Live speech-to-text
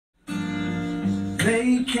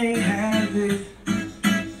They can't have it.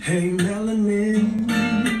 Hey, melanin,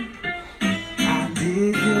 I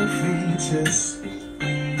dig your features.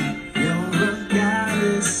 You're a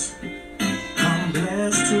goddess. I'm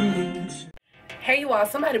blessed to meet you. Hey you all,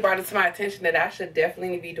 somebody brought it to my attention that I should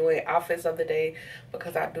definitely be doing outfits of the day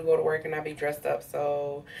because I do go to work and I be dressed up.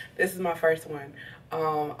 So this is my first one.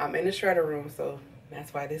 I'm in the shredder room, so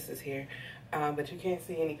that's why this is here. But you can't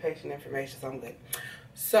see any patient information, so I'm good.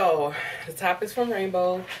 So the top is from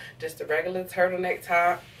Rainbow, just a regular turtleneck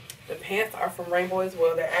top. The pants are from Rainbow as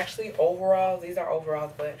well. They're actually overalls. These are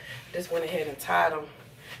overalls, but just went ahead and tied them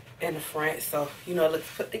in the front, so you know it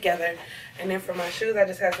looks put together. And then for my shoes, I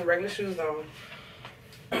just have some regular shoes on.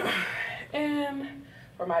 And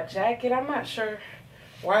for my jacket, I'm not sure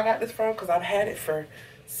where I got this from because I've had it for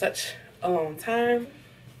such a long time.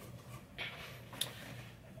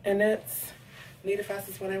 And that's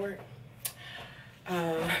Nita561 at work.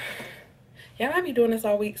 Yeah, I might be doing this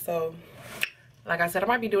all week, so like I said, I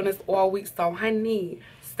might be doing this all week, so honey,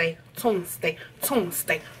 stay tuned, stay tuned,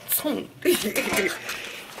 stay tuned.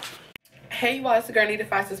 Hey you all, it's the girl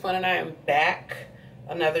Nita561 and I am back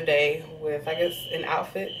another day with, I guess, an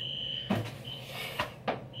outfit.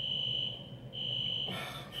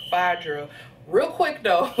 Fire drill. Real quick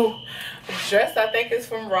though, dress I think is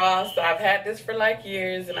from Ross. I've had this for like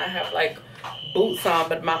years and I have like boots on,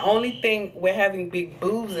 but my only thing with having big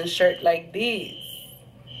boobs and shirt like these.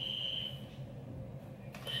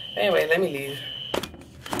 Anyway, let me leave.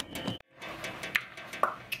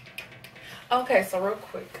 Okay, so real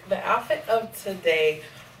quick, the outfit of today,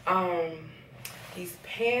 these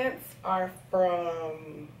pants are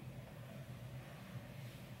from,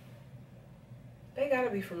 they gotta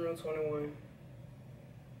be from Room 21.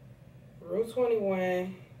 Room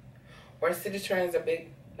 21 or Citi Trends,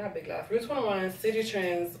 not Big Lots. Room 21, Citi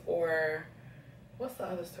Trends, or what's the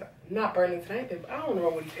other stuff? Not Burlington. I don't know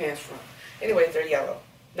where these pants from. Anyways, they're yellow.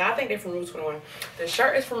 Now I think they're from Room 21. The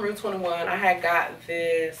shirt is from Room 21. I had got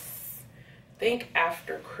this, I think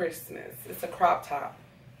after Christmas. It's a crop top.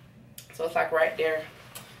 So it's like right there.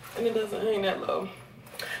 And it doesn't hang that low.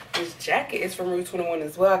 This jacket is from Room 21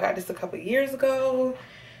 as well. I got this a couple years ago.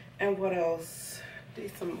 And what else?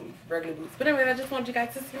 These some regular boots. But anyway, I just wanted you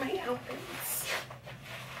guys to see my outfits.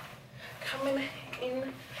 Coming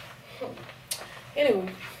in. Anyway.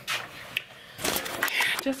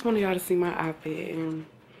 Just wanted y'all to see my outfit. And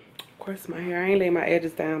of course my hair. I ain't laying my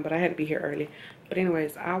edges down, but I had to be here early. But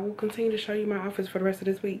anyways, I will continue to show you my outfits for the rest of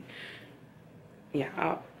this week.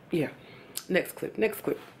 Yeah, next clip.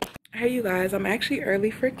 Hey you guys, I'm actually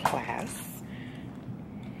early for class.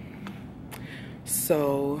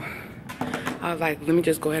 So I was like, let me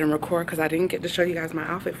just go ahead and record because I didn't get to show you guys my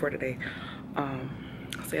outfit for today.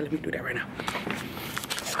 So yeah, let me do that right now.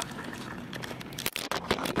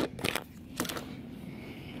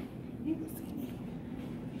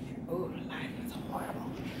 Oh, life is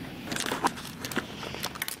horrible.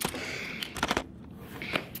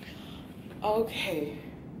 Okay,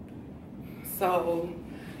 so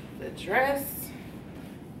the dress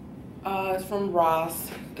is from Ross.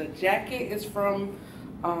 The jacket is from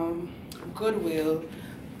Goodwill.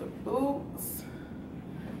 The boots,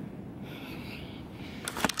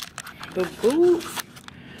 I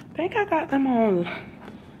think I got them on.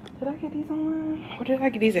 Did I get these online? Or did I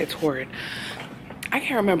get these at Torrid? I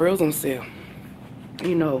can't remember. It was on sale.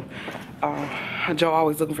 You know, Joe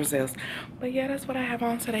always looking for sales. But yeah, that's what I have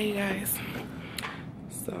on today, you guys.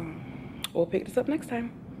 So we'll pick this up next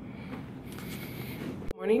time.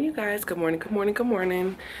 Good morning, you guys. Good morning, good morning, good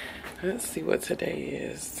morning. Let's see what today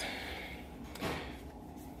is.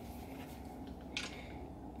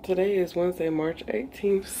 Today is Wednesday, March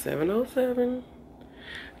 18th, 7:07.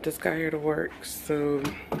 Just got here to work, so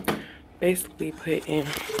basically put in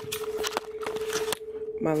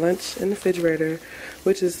my lunch in the refrigerator,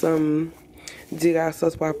 which is some giga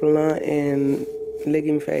sauce papillon and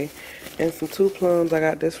legume fay, and some 2 plums. I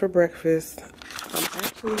got this for breakfast. I'm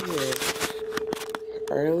actually here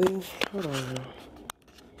early. Hold on.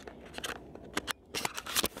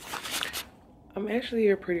 I'm actually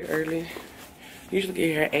here pretty early. Usually get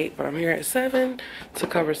here at 8, but I'm here at 7 to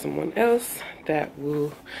cover someone else that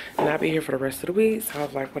will not be here for the rest of the week. So I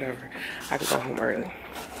was like, whatever, I can go home early.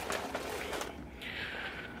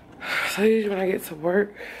 So usually when I get to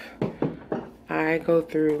work, I go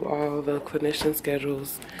through all the clinician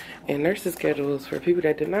schedules and nurses schedules for people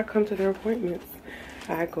that did not come to their appointments.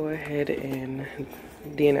 I go ahead and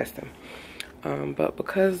DNS them. But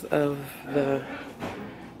because of the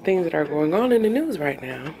things that are going on in the news right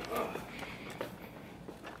now,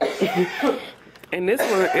 and this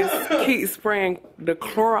one is keep spraying the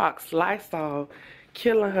Clorox Lysol,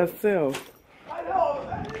 killing herself.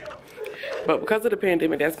 But because of the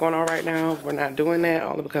pandemic that's going on right now, we're not doing that,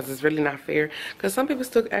 only because it's really not fair. Because some people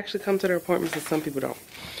still actually come to their appointments and some people don't.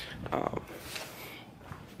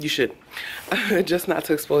 You should. Just not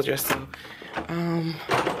to expose yourself.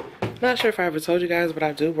 Not sure if I ever told you guys, but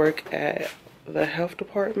I do work at the health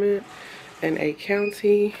department in a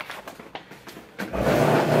county.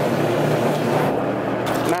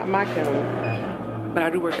 Not my county, but I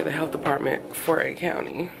do work at the health department for a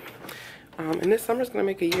county. And this summer's gonna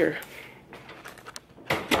make a year.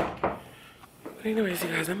 But anyways, you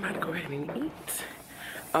guys, I'm about to go ahead and eat.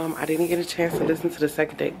 I didn't get a chance to listen to the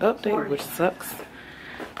second day update, which sucks.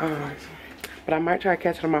 But I might try to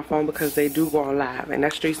catch it on my phone because they do go on live, and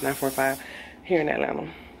that's Streets 945 here in Atlanta.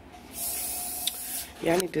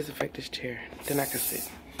 Yeah, I need to disinfect this chair, then I can sit.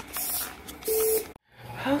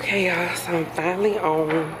 Okay, y'all, so I'm finally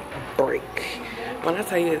on break. When I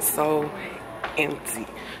tell you it's so empty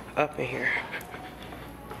up in here,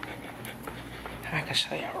 I can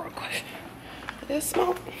show y'all real quick. There's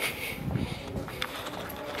smoke.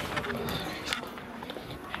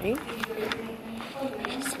 Hey.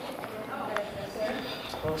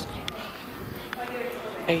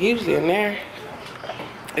 And usually in there,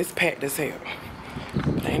 it's packed as hell.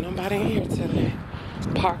 But ain't nobody in here today.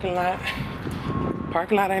 Parking lot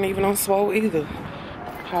ain't even on swole either.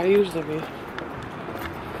 How it usually be.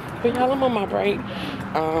 But y'all, I'm on my break.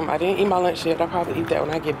 I didn't eat my lunch yet. I'll probably eat that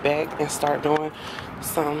when I get back and start doing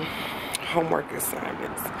some homework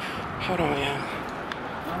assignments. Hold on, y'all.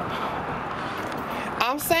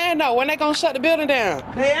 I'm saying though, when they gonna shut the building down?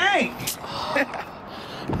 They ain't.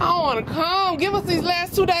 I don't wanna come. Give us these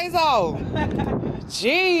last 2 days off.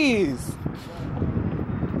 Jeez.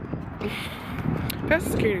 That's a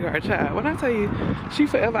security guard child. When I tell you, she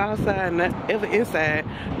forever outside, not ever inside,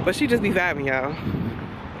 but she just be vibing, y'all.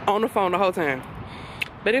 On the phone the whole time.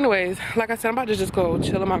 But anyways, like I said, I'm about to just go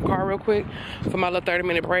chill in my car real quick for my little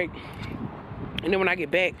 30-minute break. And then when I get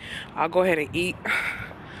back, I'll go ahead and eat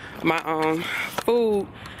my food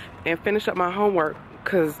and finish up my homework,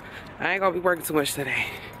 because I ain't gonna be working too much today.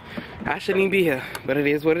 I shouldn't even be here, but it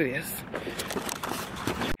is what it is.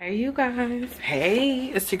 Hey you guys, hey,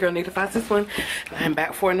 it's your girl Nita561. I'm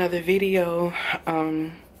back for another video.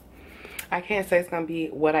 I can't say it's gonna be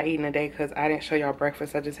what I eat in a day because I didn't show y'all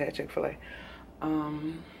breakfast. I just had Chick-fil-A.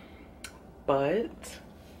 But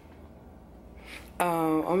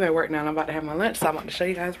I'm at work now and I'm about to have my lunch, so I'm about to show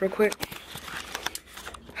you guys real quick.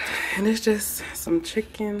 And it's just some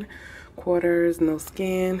chicken quarters, no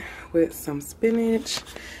skin, with some spinach,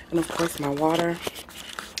 and of course my water.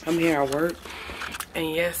 I'm here at work,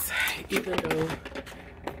 and yes, even though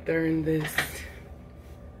during this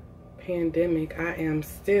pandemic I am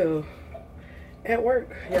still at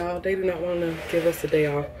work, y'all. They do not want to give us a day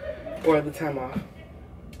off or the time off,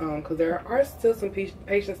 because there are still some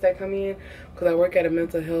patients that come in, because I work at a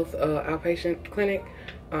mental health outpatient clinic.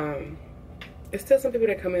 It's still some people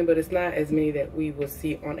that come in, but it's not as many that we will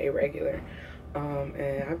see on a regular.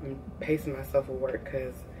 And I've been pacing myself at work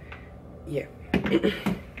because, yeah.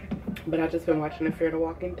 But I've just been watching the Fear the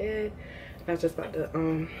Walking Dead. And I was just about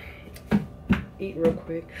to eat real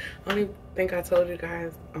quick. I don't even think I told you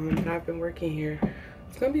guys that I've been working here.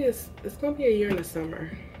 It's gonna be a year in the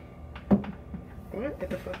summer. What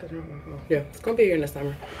the fuck is wrong with my phone? Yeah, it's gonna be a year in the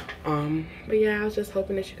summer. But yeah, I was just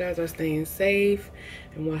hoping that you guys are staying safe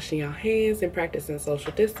and washing your hands and practicing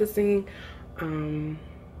social distancing.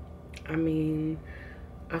 I mean,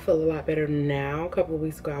 I feel a lot better now. A couple of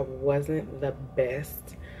weeks ago, I wasn't the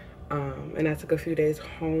best. And I took a few days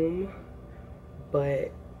home,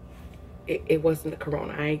 but it wasn't the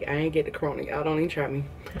corona. I ain't get the corona. Y'all don't even try me.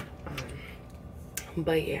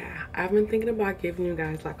 But yeah, I've been thinking about giving you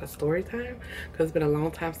guys like a story time, because it's been a long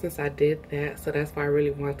time since I did that, so that's why I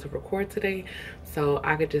really wanted to record today, so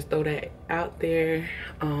I could just throw that out there.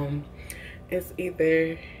 It's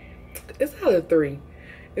out of three.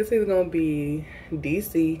 It's either gonna be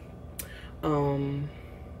DC, what's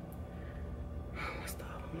the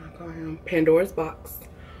other one I call him, Pandora's Box,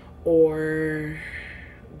 or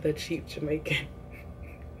The Cheap Jamaican.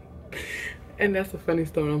 And that's a funny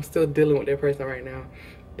story. I'm still dealing with that person right now.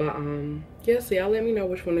 But yeah, so y'all let me know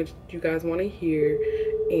which one that you guys want to hear.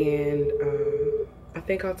 And I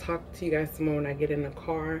think I'll talk to you guys some more when I get in the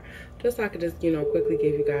car, just so I could just, you know, quickly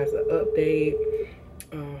give you guys an update.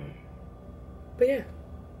 But yeah,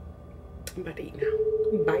 I'm about to eat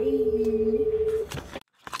now. Bye.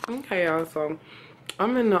 Okay, y'all, so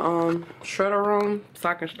I'm in the shredder room,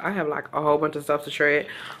 so I have like a whole bunch of stuff to shred.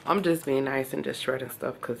 I'm just being nice and just shredding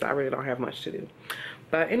stuff because I really don't have much to do.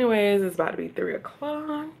 But anyways, it's about to be 3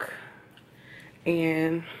 o'clock,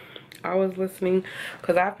 and I was listening,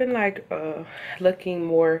 because I've been like looking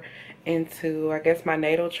more into, I guess, my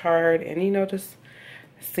natal chart, and you know, just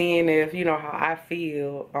seeing if, you know, how I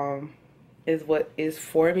feel is what is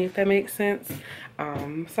for me, if that makes sense.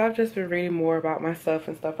 So I've just been reading more about myself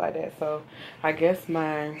and stuff like that. So I guess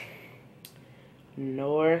my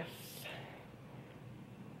north,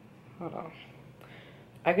 hold on,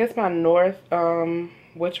 I guess my north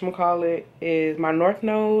whatchamacallit is, my north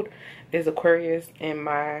node is Aquarius and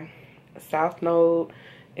my south node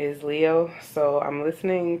is Leo. So I'm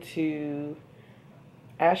listening to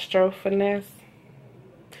Astro Finesse.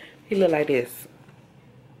 He look like this.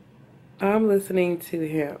 I'm listening to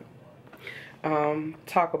him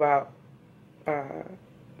talk about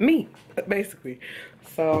me, basically.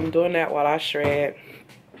 So I'm doing that while I shred.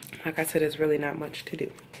 Like I said, there's really not much to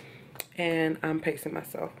do, and I'm pacing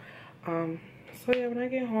myself. So yeah, when I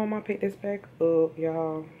get home, I'll pick this back up,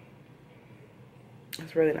 y'all.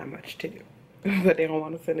 It's really not much to do. But they don't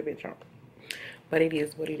want to send a bitch on. But it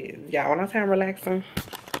is what it is. Y'all, when I say I'm relaxing,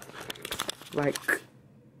 like,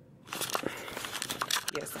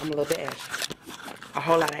 yes, I'm a little bit ashy. A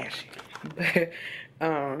whole lot of ashy. But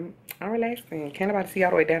I'm relaxing. Can't nobody see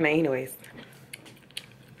all the way down there anyways.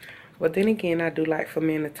 But then again, I do like for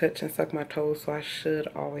men to touch and suck my toes, so I should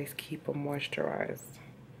always keep them moisturized.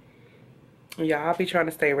 Y'all, I'll be trying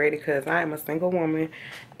to stay ready because I am a single woman,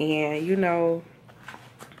 and you know,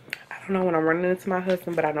 I don't know when I'm running into my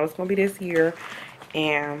husband, but I know it's gonna be this year,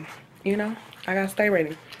 and you know, I gotta stay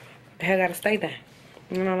ready. I gotta stay there.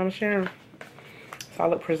 You know what I'm saying? So I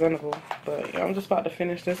look presentable. But yeah, I'm just about to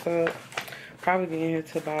finish this up. Probably be in here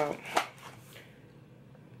till about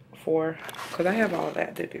 4, because I have all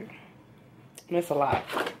that to do. And it's a lot.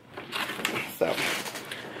 So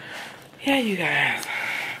yeah, you guys,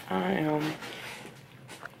 I am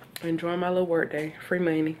enjoying my little work day. Free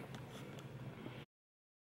money.